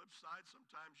on the flip side,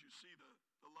 sometimes you see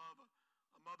the love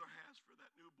a mother has for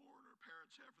that newborn, or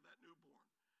parents have for that newborn.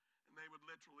 And they would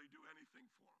literally do anything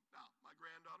for them. Now, my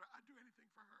granddaughter, I'd do anything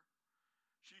for her.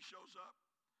 She shows up,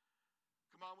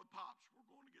 come on with Pops.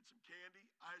 We're going to get some candy,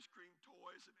 ice cream,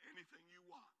 toys, and anything you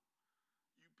want.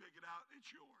 You pick it out,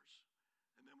 it's yours.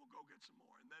 And then we'll go get some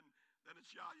more. And then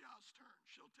it's Yaya's turn.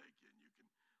 She'll take you, and you can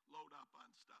load up on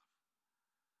stuff.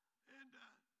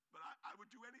 But I would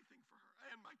do anything for her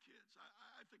and my kids.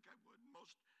 I think I would.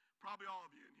 Probably all of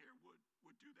you in here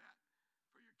would do that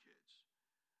for your kids.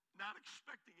 Not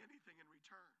expecting anything in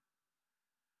return.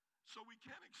 So we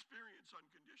can experience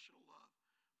unconditional love.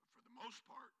 But for the most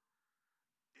part,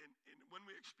 and when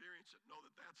we experience it, know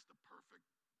that that's the perfect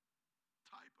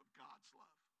type of God's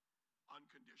love.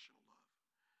 Unconditional love.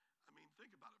 I mean,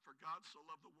 think about it. For God so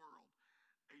loved the world,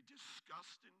 a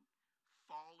disgusting,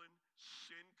 fallen,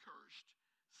 sin-cursed,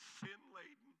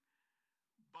 sin-laden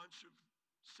bunch of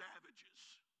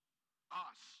savages.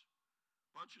 Us.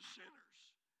 Bunch of sinners.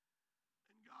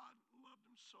 And God loved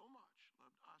them so much,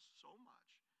 loved us so much,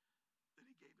 that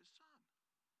he gave his son.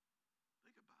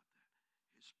 Think about that.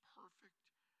 His perfect,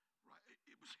 right?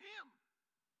 It was him.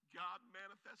 God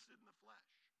manifested in the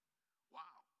flesh.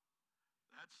 Wow.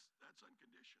 That's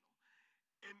unconditional.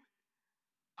 And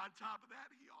on top of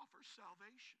that, he offers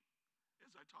salvation,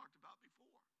 as I talked about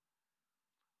before.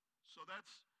 So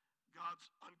that's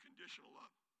God's unconditional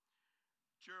love.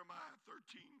 Jeremiah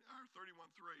 31:3.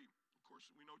 Of course,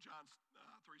 we know John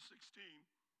 3:16.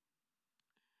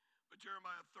 But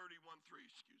Jeremiah 31:3,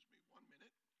 excuse me, 1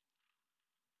 minute.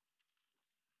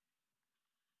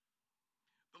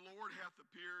 The Lord hath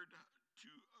appeared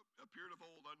of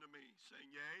old unto me, saying,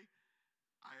 Yea,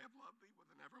 I have loved thee with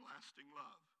an everlasting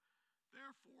love.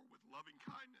 Therefore, with loving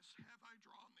kindness have I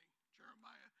drawn thee.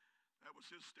 Jeremiah, that was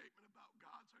his statement about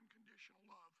God's unconditional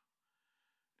love.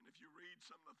 And if you read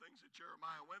some of the things that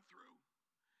Jeremiah went through,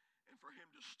 and for him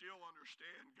to still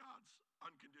understand God's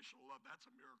unconditional love, that's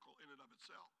a miracle in and of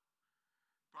itself.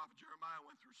 Prophet Jeremiah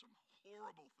went through some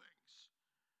horrible things.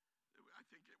 I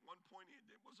think at one point, he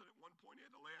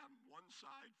had to lay on one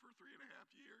side for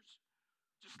 3.5 years?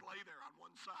 Just lay there on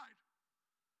one side.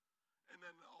 And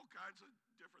then all kinds of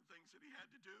different things that he had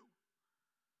to do.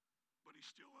 But he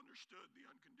still understood the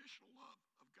unconditional love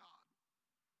of God.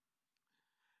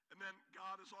 And then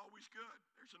God is always good.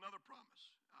 There's another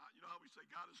promise. You know how we say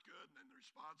God is good, and then the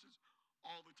response is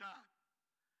all the time.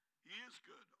 He is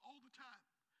good all the time.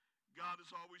 God is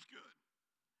always good.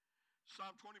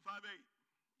 Psalm 25:8.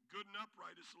 Good and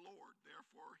upright is the Lord.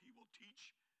 Therefore, he will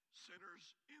teach sinners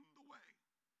in the way.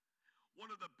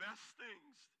 One of the best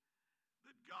things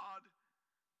that God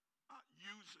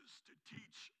uses to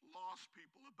teach lost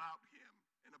people about him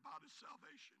and about his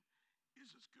salvation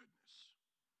is his goodness.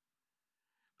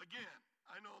 Again,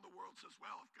 I know the world says,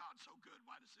 well, if God's so good,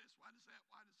 why does this, why does that,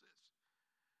 why does this?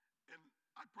 And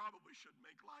I probably shouldn't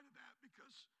make light of that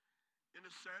because, in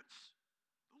a sense,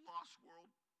 the lost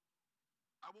world,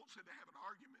 I won't say they have an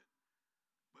argument,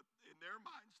 but in their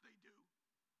minds they do.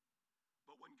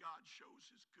 But when God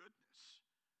shows his goodness,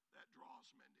 that draws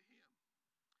men to him.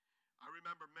 I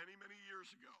remember many, many years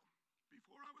ago,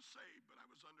 before I was saved, but I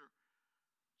was under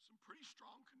some pretty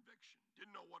strong conviction.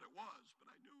 Didn't know what it was,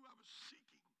 but I knew I was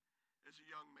seeking as a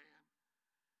young man.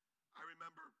 I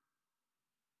remember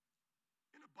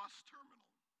in a bus terminal,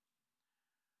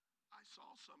 I saw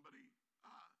somebody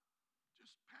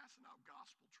just passing out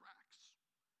gospel tracts.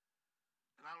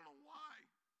 And I don't know why,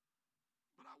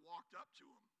 but I walked up to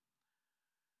them.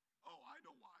 Oh, I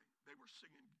know why. They were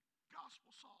singing gospel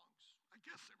songs. I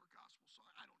guess they were gospel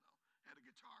songs. I don't know. Had a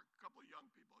guitar, a couple of young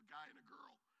people, a guy and a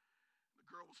girl. The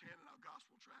girl was handing out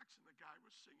gospel tracts, and the guy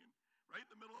was singing right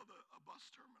in the middle of a bus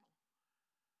terminal.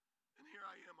 And here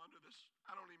I am under this,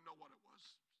 I don't even know what it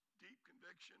was, deep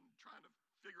conviction, trying to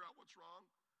figure out what's wrong.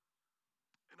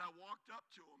 And I walked up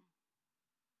to him,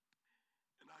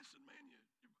 and I said, man,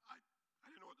 I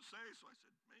didn't know what to say, so I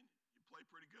said, man, you play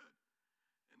pretty good.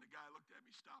 And the guy looked at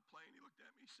me, stopped playing, he looked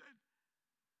at me, he said,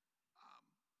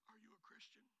 are you a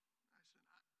Christian? I said,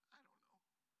 I don't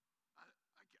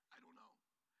know. I don't know.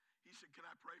 He said, can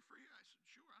I pray for you? I said,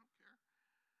 sure, I don't care.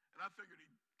 And I figured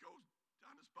he'd go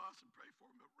on his bus and pray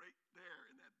for him, but right there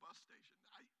in that bus station,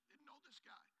 I didn't know this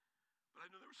guy, but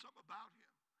I knew there was something about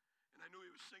him. And I knew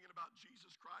he was singing about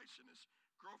Jesus Christ, and his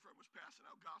girlfriend was passing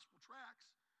out gospel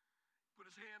tracts. He put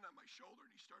his hand on my shoulder,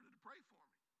 and he started to pray for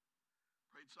me.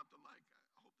 Prayed something like,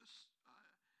 I hope this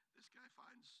guy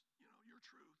finds, your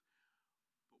truth.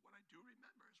 But what I do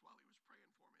remember is while he was praying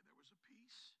for me, there was a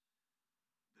peace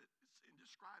that is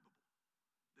indescribable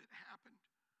that happened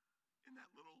in that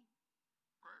little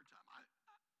prayer time.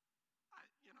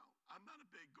 I'm not a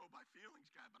big go by feelings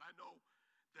guy, but I know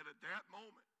that at that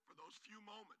moment, for those few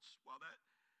moments, while that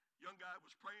young guy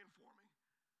was praying for me,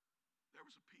 there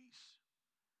was a peace.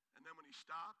 And then when he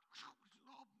stopped, I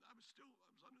was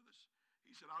under this.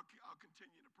 He said, I'll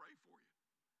continue to pray for you.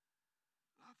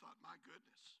 And I thought, my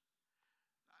goodness,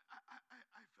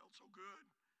 I felt so good,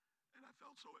 and I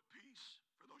felt so at peace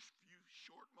for those few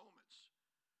short moments.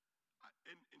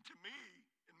 And to me,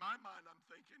 in my mind, I'm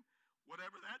thinking,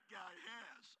 whatever that guy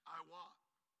has, I want.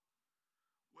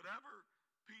 Whatever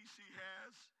peace he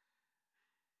has.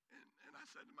 And I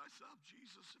said to myself,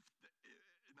 Jesus,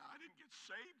 now I didn't get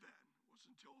saved then. It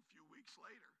wasn't until a few weeks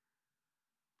later.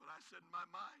 But I said in my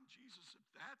mind, Jesus, if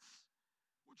that's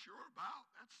what you're about,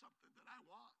 that's something that I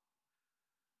want.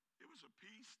 It was a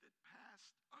peace that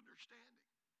passed understanding.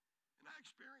 And I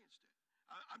experienced it.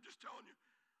 I'm just telling you,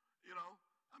 he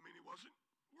wasn't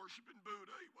worshiping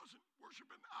Buddha. He wasn't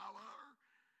worshiping Allah.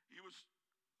 He was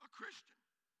a Christian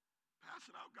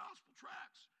passing out gospel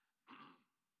tracts.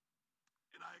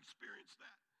 And I experienced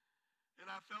that. And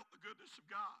I felt the goodness of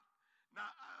God. Now,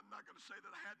 I'm not going to say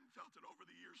that I hadn't felt it over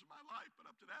the years of my life, but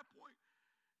up to that point,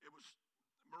 it was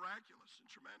miraculous and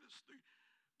tremendous.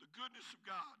 The goodness of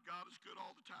God. God is good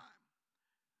all the time.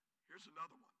 Here's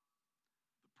another one.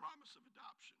 The promise of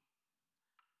adoption.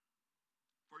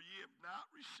 For ye have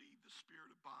not received the spirit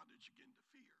of bondage again to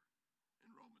fear,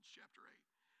 in Romans chapter 8.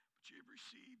 But ye have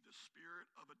received the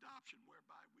spirit of adoption,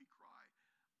 whereby we cry,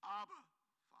 Abba,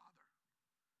 Father.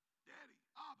 Daddy,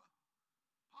 Abba,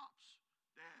 Pops,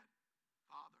 Dad,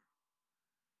 Father.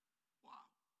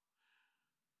 Wow.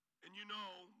 And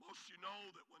most of you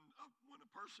know that when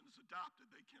a person is adopted,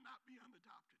 they cannot be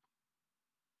unadopted.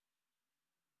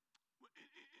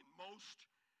 In most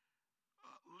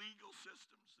legal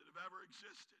systems that have ever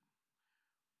existed,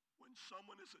 when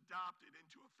someone is adopted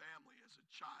into a family as a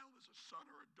child, as a son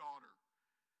or a daughter,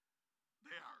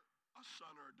 they are a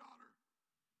son or a daughter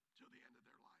till the end of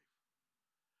their life.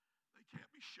 They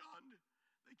can't be shunned.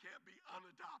 They can't be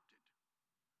unadopted.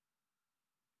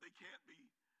 They can't be,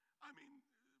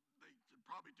 they could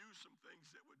probably do some things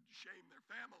that would shame their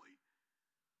family,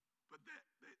 but that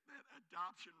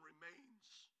adoption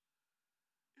remains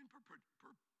in perpetuity.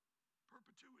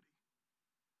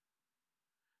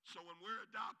 So when we're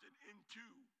adopted into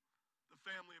the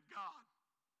family of God,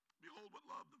 behold what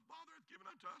love the Father hath given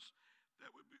unto us, that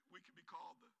we could be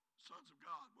called the sons of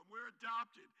God. When we're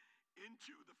adopted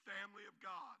into the family of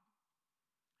God,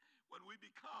 when we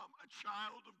become a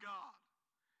child of God,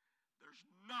 there's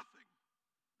nothing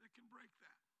that can break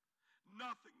that.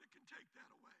 Nothing that can take that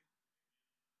away.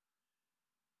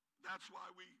 That's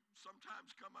why we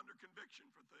sometimes come under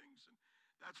conviction for things, and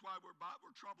that's why we're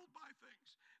troubled by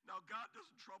things. Now, God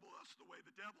doesn't trouble us the way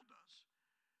the devil does.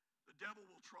 The devil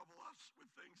will trouble us with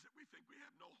things that we think we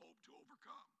have no hope to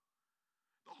overcome.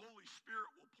 The Holy Spirit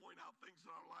will point out things in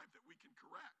our life that we can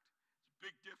correct. It's a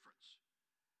big difference.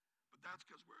 But that's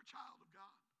because we're a child of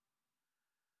God.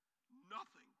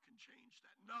 Nothing can change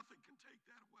that. Nothing can take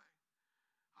that away.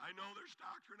 I know there's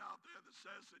doctrine out there that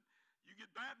says that you get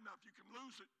bad enough, you can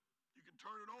lose it. You can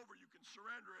turn it over. You can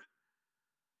surrender it.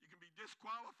 You can be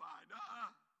disqualified.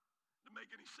 to make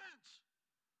any sense.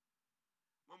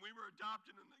 When we were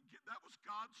adopted, and that was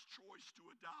God's choice to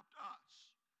adopt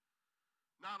us.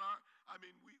 Not our,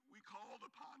 we called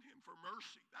upon him for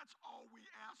mercy. That's all we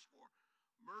asked for,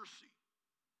 mercy.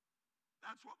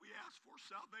 That's what we asked for,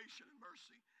 salvation and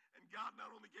mercy. And God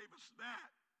not only gave us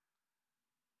that,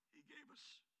 he gave us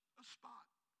a spot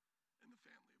in the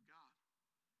family of God.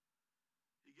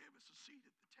 He gave us a seat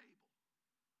at the table.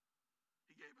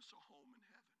 He gave us a home in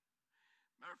heaven.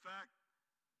 Matter of fact,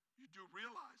 you do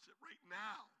realize that right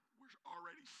now we're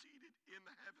already seated in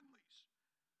the heavenlies,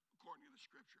 according to the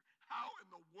scripture. How in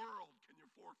the world can you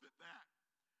forfeit that?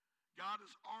 God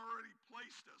has already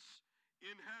placed us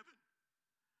in heaven.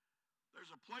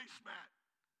 There's a placemat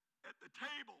at the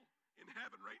table in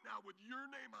heaven right now with your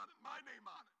name on it, my name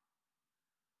on it.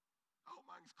 I hope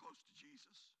mine's close to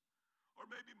Jesus. Or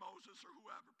maybe Moses or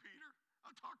whoever, Peter.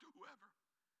 I'll talk to whoever.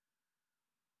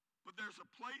 But there's a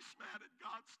placemat at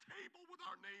God's table with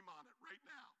our name on it right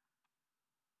now.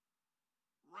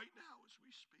 Right now as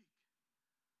we speak.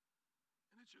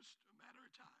 And it's just a matter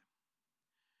of time.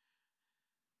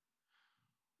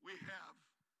 We have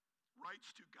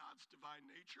rights to God's divine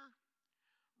nature,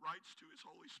 rights to his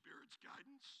Holy Spirit's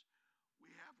guidance.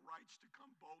 We have rights to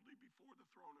come boldly before the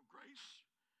throne of grace.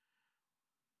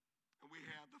 And we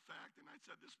have the fact, and I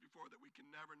said this before, that we can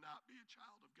never not be a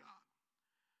child of God.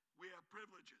 We have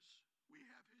privileges. We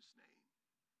have his name.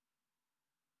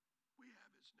 We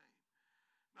have his name.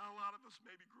 Now, a lot of us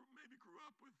maybe grew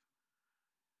up with,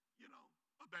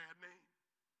 a bad name.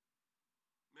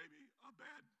 Maybe a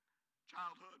bad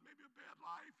childhood, maybe a bad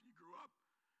life. You grew up,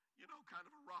 kind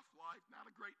of a rough life, not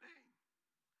a great name.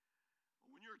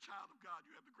 But when you're a child of God,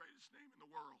 you have the greatest name in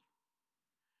the world.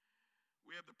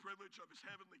 We have the privilege of his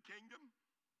heavenly kingdom.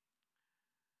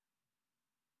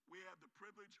 We have the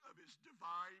privilege of his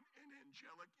divine and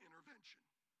angelic intervention.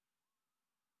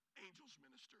 Angels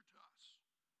minister to us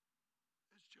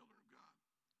as children of God.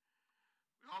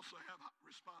 We also have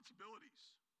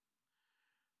responsibilities.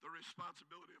 The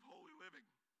responsibility of holy living.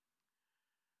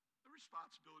 The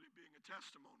responsibility of being a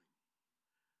testimony.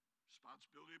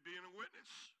 Responsibility of being a witness.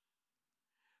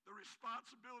 The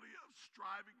responsibility of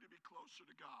striving to be closer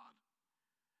to God.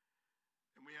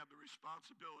 And we have the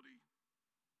responsibility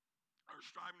or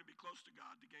striving to be close to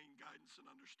God to gain guidance and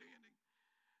understanding.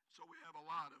 So we have a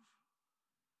lot of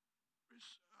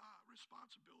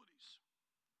responsibilities.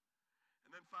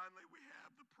 And then finally, we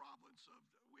have the promise of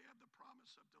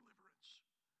deliverance.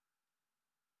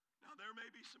 Now, there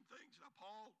may be some things. Now,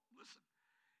 Paul, listen,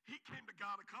 he came to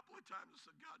God a couple of times and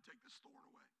said, God, take this thorn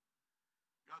away.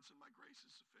 God said, my grace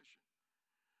is sufficient.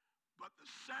 But the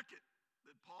second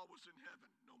that Paul was in heaven,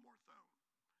 no more thorn.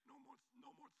 No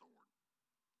more thorn.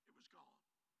 It was gone.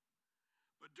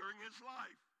 But during his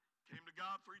life, came to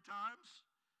God 3 times.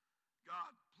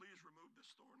 God, please remove this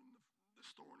thorn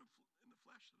in the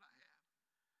flesh that I have.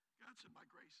 God said, my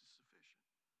grace is sufficient.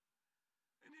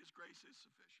 And his grace is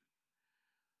sufficient.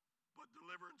 But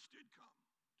deliverance did come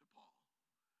to Paul.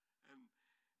 And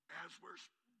as we're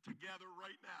together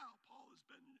right now, Paul has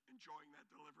been enjoying that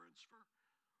deliverance for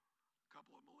a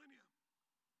couple of millennia.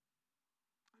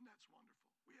 And that's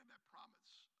wonderful. We have that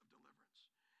promise of deliverance.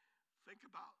 Think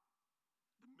about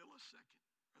the millisecond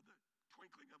or the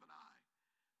twinkling of an eye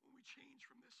when we change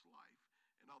from this life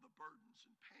and all the burdens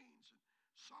and pains and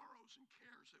sorrows and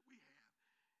cares that we have.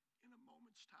 In a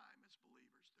moment's time as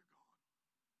believers, they're gone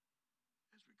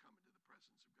as we come into the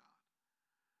presence of God.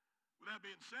 With that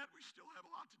being said, we still have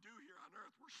a lot to do here on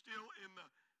earth. We're still in the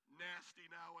nasty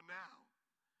now and now.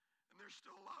 And there's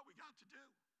still a lot we got to do.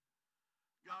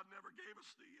 God never gave us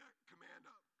the command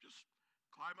of just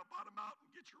climb up on a mountain,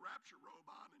 get your rapture robe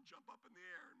on, and jump up in the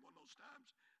air. And one of those times,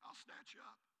 I'll snatch you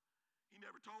up. He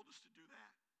never told us to do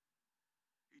that.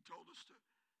 He told us to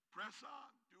press on,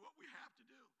 do what we have to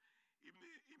do. Even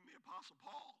the Apostle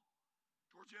Paul,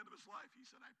 towards the end of his life, he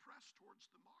said, I press towards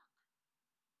the mark.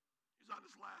 He's on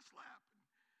his last lap,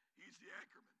 and he's the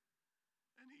anchorman.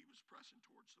 And he was pressing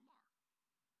towards the mark.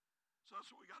 So that's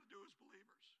what we got to do as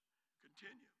believers.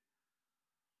 Continue.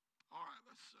 All right,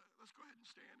 let's go ahead and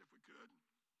stand if we could.